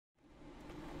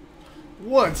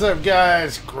What's up,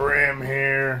 guys? Graham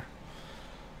here.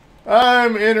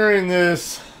 I'm entering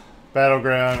this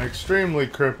battleground extremely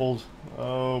crippled.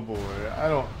 Oh boy, I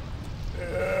don't.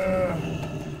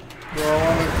 Do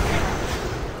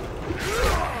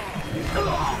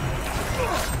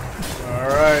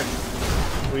Alright.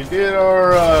 We did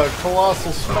our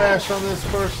colossal smash on this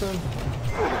person.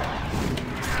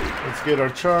 Let's get our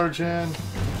charge in.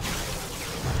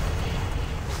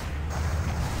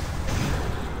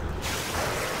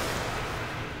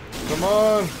 Come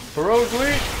on, heroic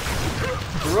lead!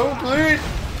 Heroic lead!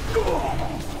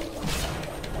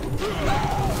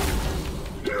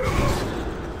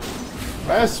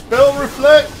 Mass spell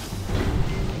reflect!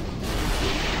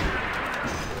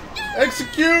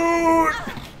 Execute!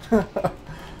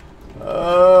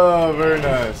 Oh, very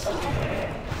nice.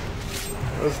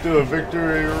 Let's do a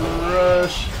victory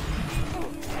rush.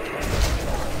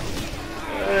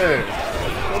 Hey,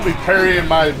 don't be parrying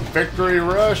my victory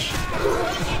rush.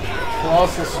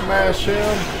 Colossal smash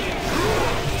him.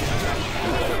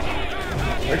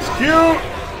 Execute!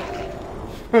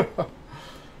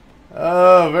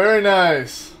 Oh, very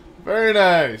nice. Very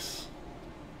nice.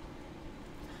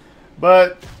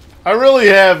 But I really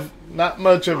have not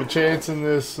much of a chance in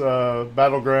this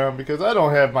battleground because I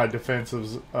don't have my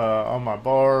defensives on my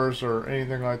bars or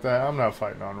anything like that. I'm not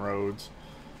fighting on roads.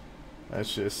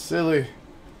 That's just silly.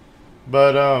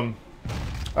 But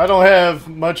I don't have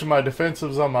much of my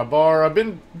defensives on my bar. I've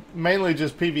been mainly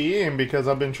just PvEing because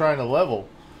I've been trying to level.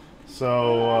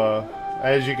 So,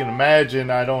 as you can imagine,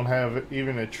 I don't have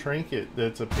even a trinket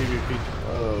that's a PvP.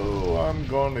 Oh, I'm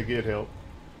going to get help.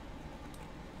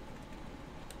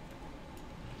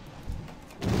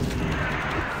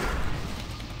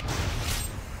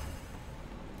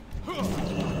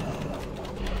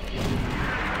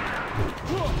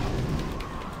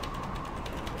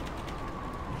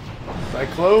 I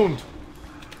cloned.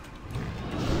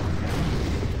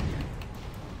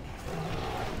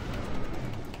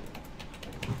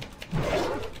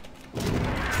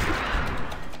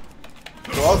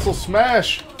 Colossal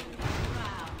smash.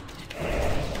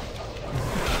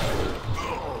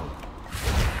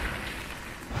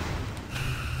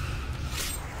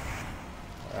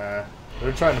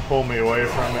 They're trying to pull me away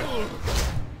from it.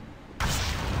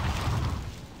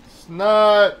 It's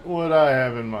not what I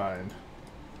have in mind.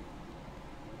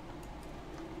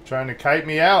 Trying to kite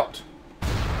me out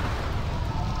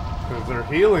because they're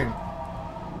healing.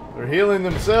 They're healing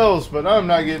themselves, but I'm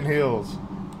not getting heals.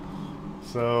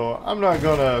 So I'm not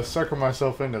gonna sucker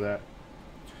myself into that.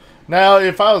 Now,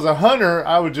 if I was a hunter,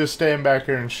 I would just stand back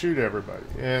here and shoot everybody,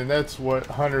 and that's what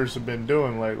hunters have been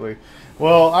doing lately.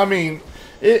 Well, I mean,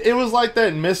 it was like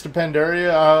that in Mist of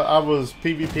Pandaria. I was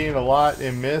PvPing a lot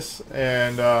in Mist,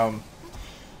 and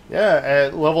yeah,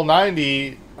 at level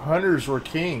 90. Hunters were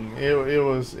king. It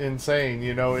was insane,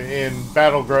 you know, in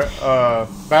battleground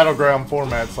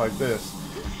formats like this.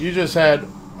 You just had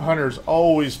hunters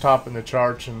always topping the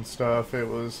charts and stuff. It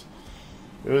was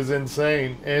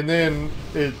insane. And then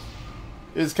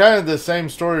it's kind of the same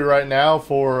story right now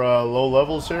for low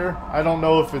levels here. I don't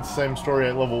know if it's the same story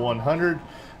at level 100,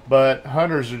 but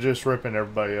hunters are just ripping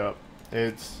everybody up.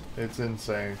 It's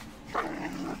insane.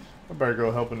 I better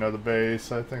go help another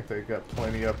base. I think they got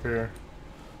plenty up here.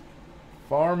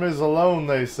 Farm is alone,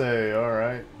 they say.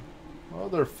 Alright. Well,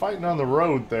 they're fighting on the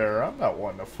road there. I'm not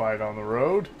wanting to fight on the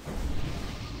road.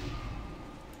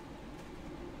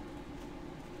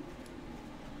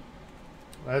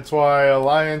 That's why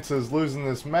Alliance is losing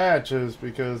this match, is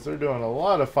because they're doing a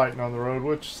lot of fighting on the road,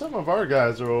 which some of our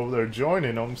guys are over there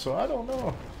joining them, so I don't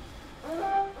know.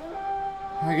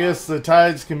 I guess the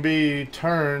tides can be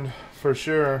turned for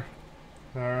sure.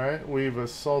 Alright, we've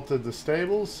assaulted the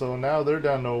stables, so now they're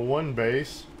down to one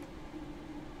base.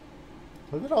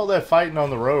 Look at all that fighting on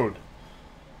the road.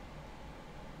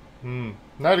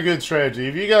 Not a good strategy.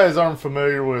 If you guys aren't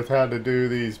familiar with how to do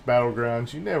these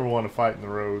battlegrounds, you never want to fight in the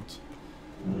roads.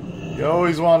 You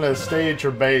always want to stay at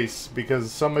your base, because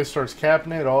if somebody starts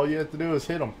capping it, all you have to do is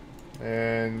hit them.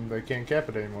 And they can't cap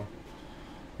it anymore.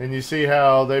 And you see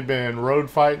how they've been road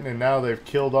fighting and now they've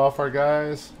killed off our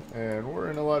guys. And we're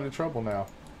in a lot of trouble now.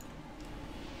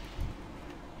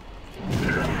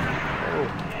 Oh.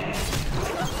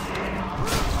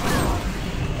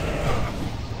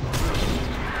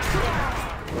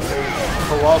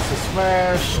 Colossal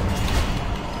smash.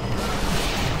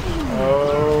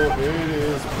 Oh, it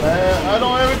is bad. I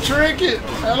don't have a trinket.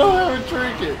 I don't have a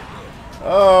trinket.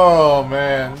 Oh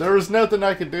man, there was nothing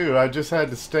I could do. I just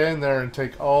had to stand there and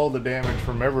take all the damage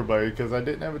from everybody because I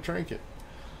didn't have a trinket.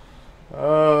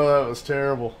 Oh, that was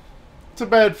terrible. It's a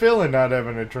bad feeling not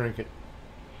having a trinket.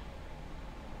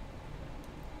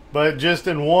 But just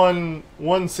in one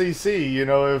CC, you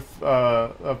know, if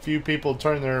a few people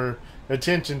turn their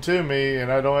attention to me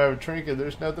and I don't have a trinket,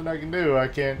 there's nothing I can do. I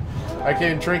can't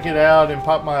trinket out and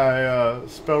pop my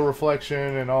spell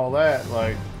reflection and all that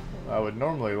like I would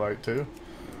normally like to.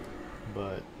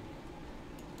 But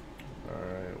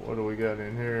alright, what do we got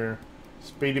in here?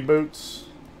 Speedy boots.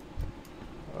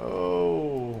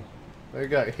 Oh, they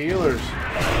got healers.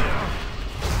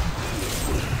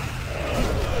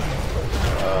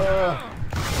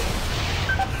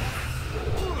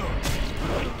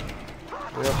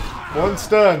 Yep, one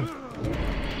stun.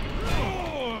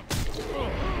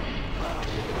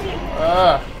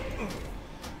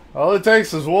 All it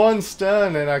takes is one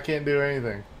stun and I can't do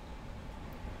anything.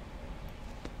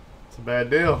 It's a bad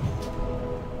deal.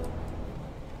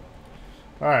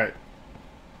 Alright.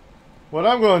 What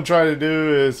I'm going to try to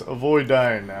do is avoid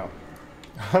dying now.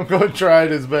 I'm going to try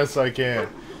it as best I can.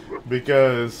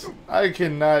 Because I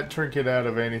cannot trinket out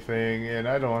of anything and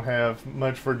I don't have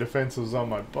much for defenses on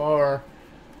my bar.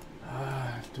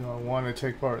 Do I want to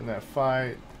take part in that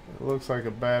fight? It looks like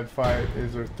a bad fight.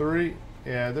 Is there 3?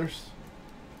 Yeah, there's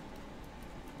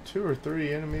 2 or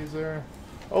 3 enemies there.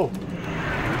 Oh!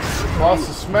 Lost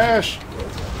a smash!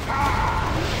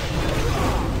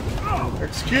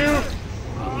 Execute!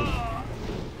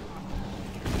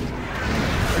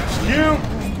 Execute!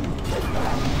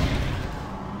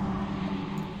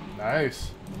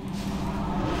 Nice.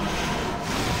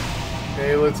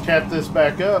 Okay, let's cap this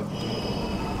back up.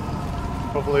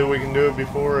 Hopefully we can do it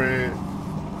before it...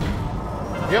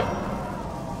 Yep.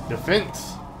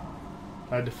 Defense.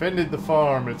 I defended the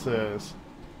farm, it says.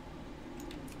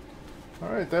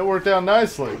 Alright, that worked out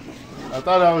nicely. I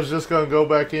thought I was just going to go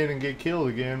back in and get killed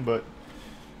again, but...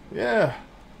 yeah.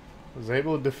 I was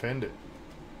able to defend it.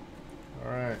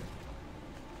 Alright.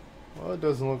 Well, it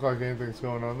doesn't look like anything's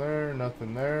going on there.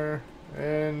 Nothing there.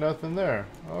 And nothing there.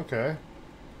 Okay.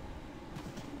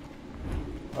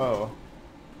 Oh.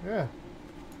 Yeah.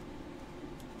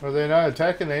 Are they not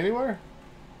attacking anywhere?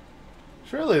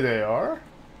 Surely they are.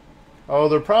 Oh,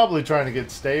 they're probably trying to get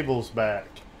stables back.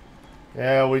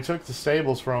 Yeah, we took the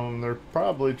stables from them. They're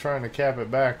probably trying to cap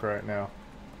it back right now.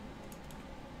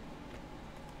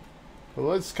 But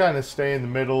let's kind of stay in the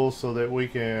middle so that we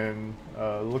can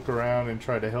look around and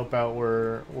try to help out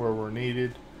where we're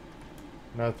needed.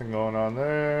 Nothing going on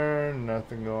there.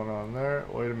 Nothing going on there.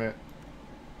 Wait a minute.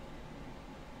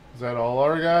 Is that all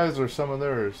our guys or some of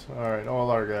theirs? Alright, all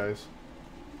our guys.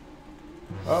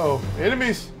 Uh-oh.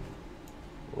 Enemies!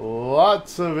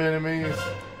 Lots of enemies.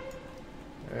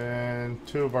 And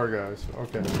 2 of our guys.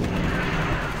 Okay.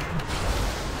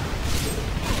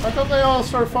 How come they all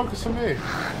start focusing me?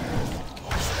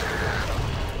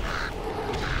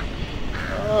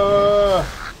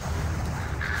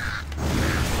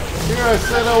 Here I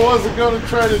said I wasn't going to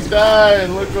try to die,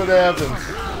 and look what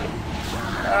happens.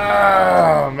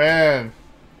 Ah, man.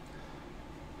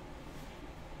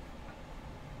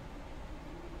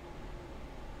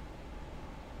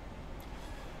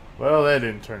 Well, that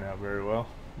didn't turn out very well.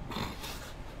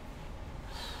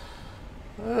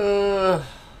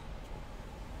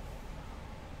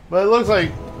 But it looks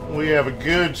like we have a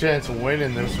good chance of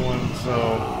winning this one,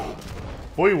 so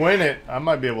if we win it, I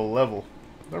might be able to level.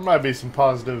 There might be some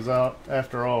positives out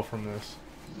after all from this.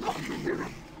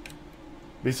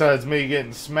 Besides me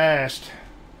getting smashed.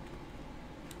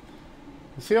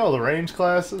 You see all the range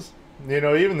classes? You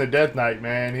know, even the Death Knight,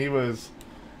 man, he was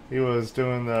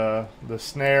doing the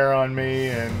snare on me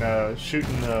and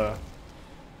shooting the...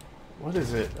 What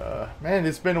is it? Man,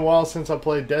 it's been a while since I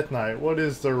played Death Knight. What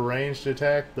is the ranged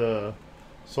attack? The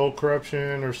Soul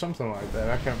Corruption or something like that.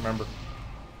 I can't remember.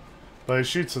 But it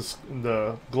shoots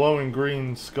the glowing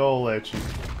green skull at you.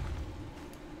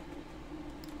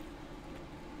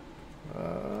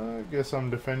 I guess I'm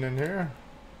defending here.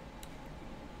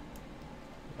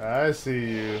 I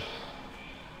see you.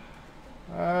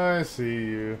 I see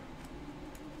you.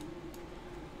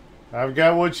 I've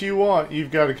got what you want.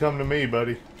 You've got to come to me,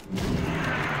 buddy.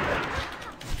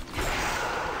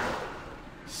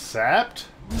 Sapped?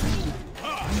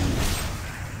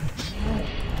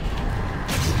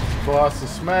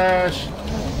 Colossus Smash.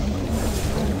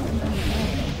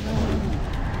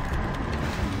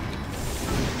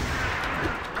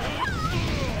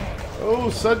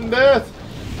 Oh, sudden death.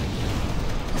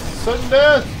 Sudden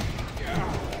death.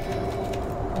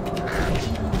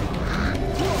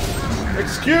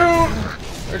 Execute.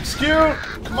 Execute.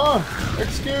 Come on.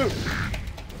 Execute.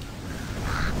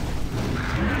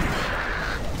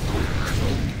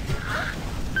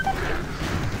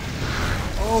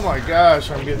 Oh my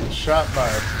gosh, I'm getting shot by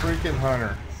a freaking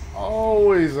hunter.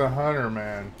 Always a hunter,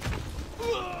 man.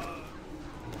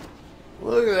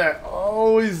 Look at that.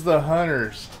 Always the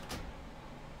hunters.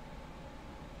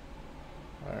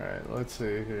 Alright, let's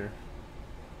see here.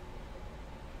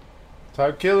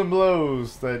 Top killing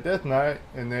blows, that Death Knight,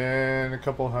 and then a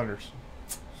couple of hunters.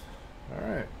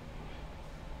 Alright.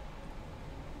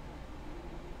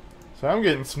 So I'm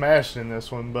getting smashed in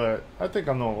this one, but I think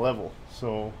I'm on level.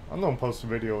 So I'm going to post a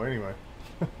video anyway.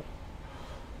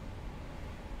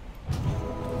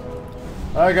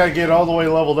 I got to get all the way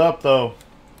leveled up though.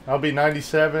 I'll be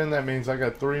 97. That means I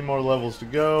got 3 more levels to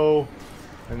go.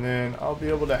 And then I'll be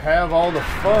able to have all the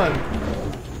fun.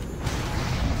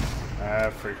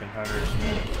 Ah, freaking hunters,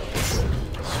 man.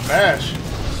 Smash!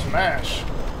 Smash!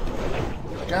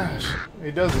 Gosh,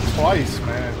 he does it twice,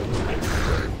 man.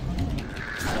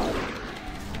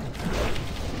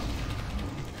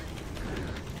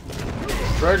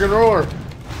 Dragon Roar!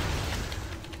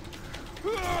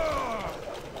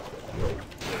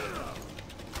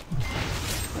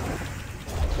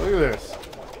 Look at this.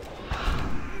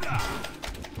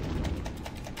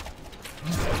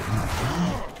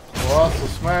 Colossal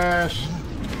Smash.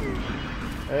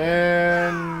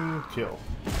 And kill.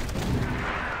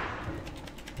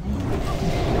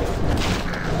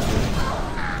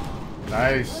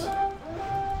 Nice.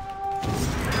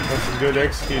 Got some good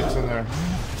executes in there.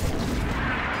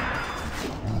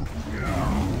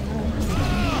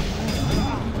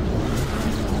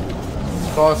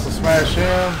 Colossal Smash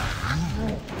him.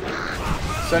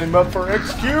 Set him up for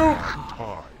execute.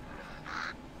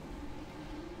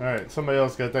 Alright, somebody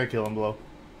else got that killing blow.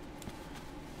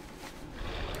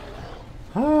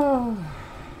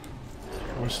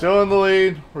 We're still in the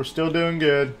lead. We're still doing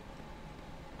good.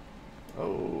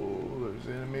 Oh, there's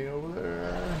an enemy over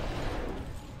there.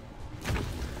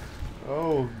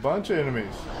 Oh, bunch of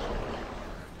enemies.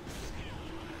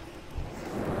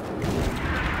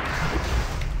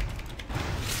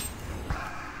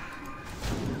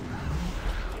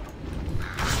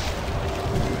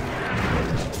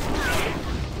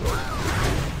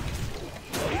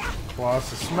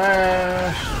 Colossal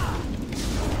Smash.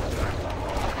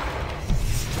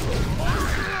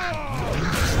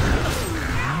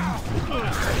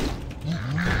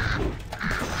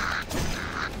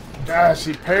 Gosh,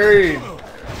 he parried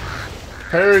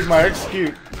my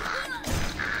execute.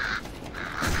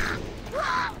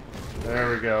 There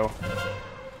we go.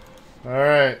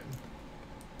 Alright.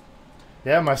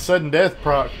 Yeah, my sudden death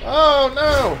proc. Oh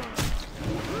no!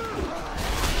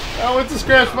 I went to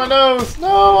scratch my nose.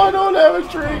 No, I don't have a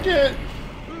trinket.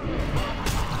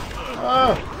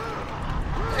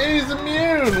 He's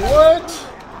immune. What?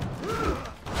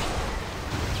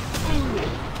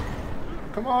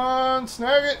 Come on,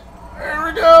 snag it. There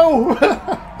we go.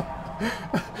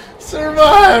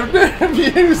 Survive. Damn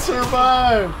you,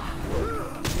 survive.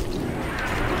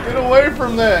 Get away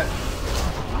from that.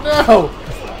 No.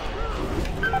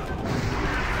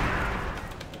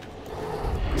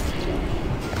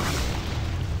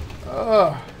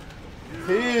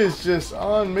 He is just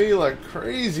on me like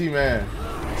crazy, man.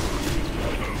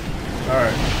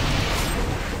 Alright.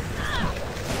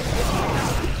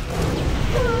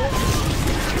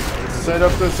 Set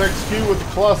up this execute with the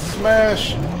Colossal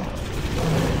Smash.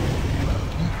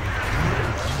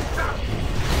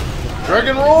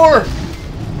 Dragon Roar!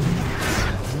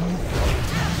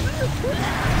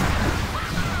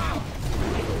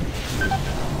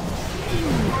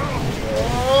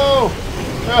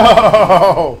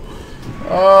 Oh!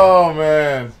 Oh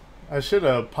man, I should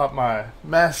have popped my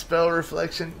mass spell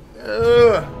reflection.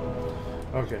 Ugh.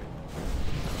 Okay.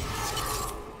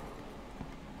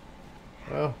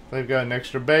 Well, they've got an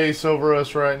extra base over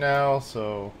us right now,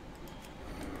 so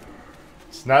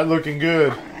it's not looking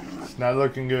good. It's not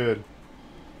looking good.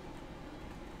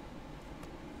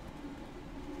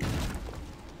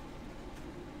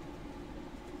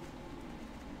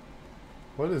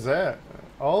 What is that?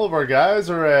 All of our guys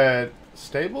are at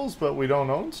stables, but we don't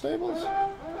own stables?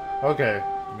 Okay,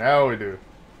 now we do.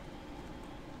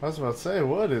 I was about to say,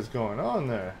 what is going on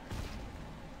there?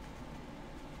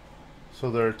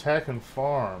 So they're attacking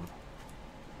farm.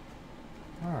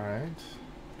 Alright.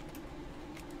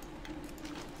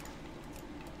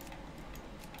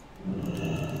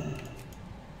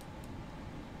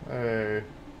 Hey.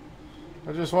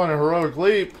 I just want a heroic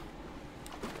leap.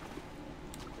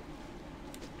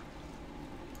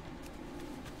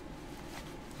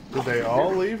 Did they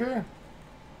all leave here?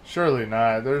 Surely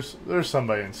not. There's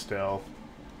somebody in stealth.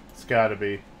 It's gotta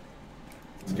be.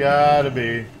 It's gotta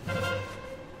be.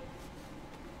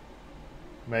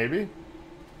 Maybe.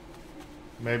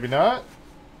 Maybe not.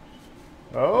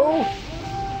 Oh!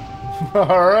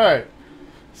 Alright.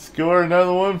 Score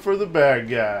another one for the bad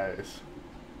guys.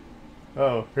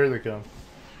 Oh, here they come.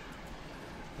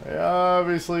 They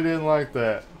obviously didn't like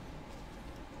that.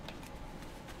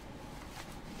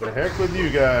 The heck with you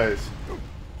guys.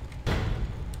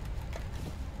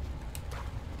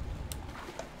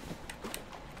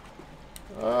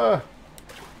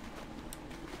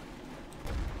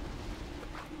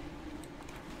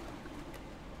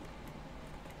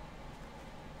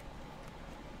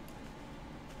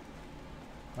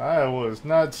 I was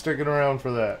not sticking around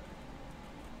for that.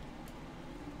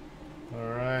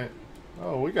 Alright.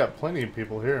 Oh, we got plenty of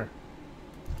people here.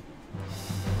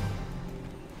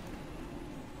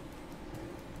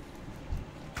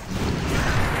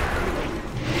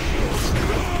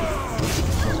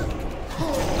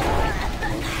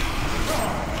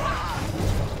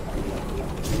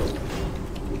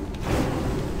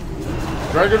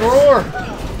 Dragon Roar!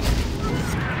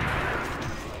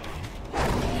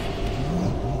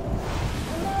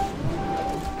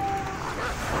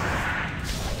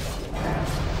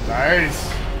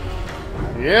 Nice.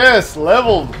 Yes,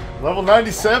 leveled. Level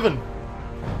 97.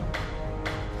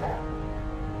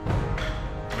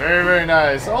 Very, very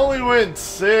nice. Only went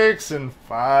 6 and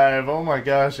 5. Oh my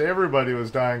gosh, everybody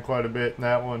was dying quite a bit in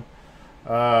that one.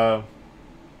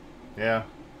 Yeah.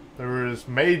 There was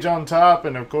Mage on top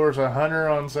and of course a Hunter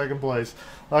on second place.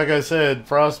 Like I said,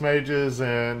 Frost Mages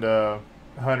and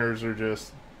Hunters are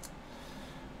just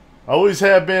always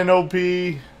have been OP.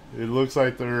 It looks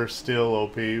like they're still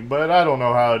OP, but I don't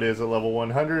know how it is at level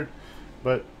 100,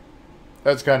 but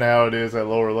that's kind of how it is at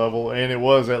lower level, and it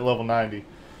was at level 90.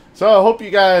 So I hope you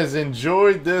guys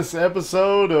enjoyed this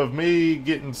episode of me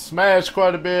getting smashed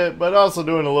quite a bit, but also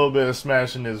doing a little bit of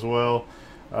smashing as well.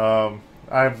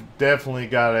 I've definitely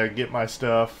got to get my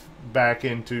stuff back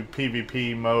into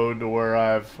PvP mode to where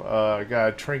I've got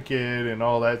a trinket and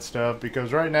all that stuff,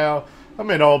 because right now I'm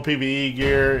in all PvE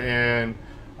gear and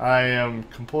I am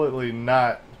completely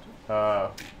not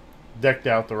decked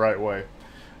out the right way.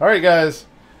 Alright guys,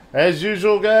 as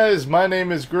usual guys, my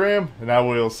name is Grim and I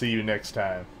will see you next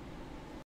time.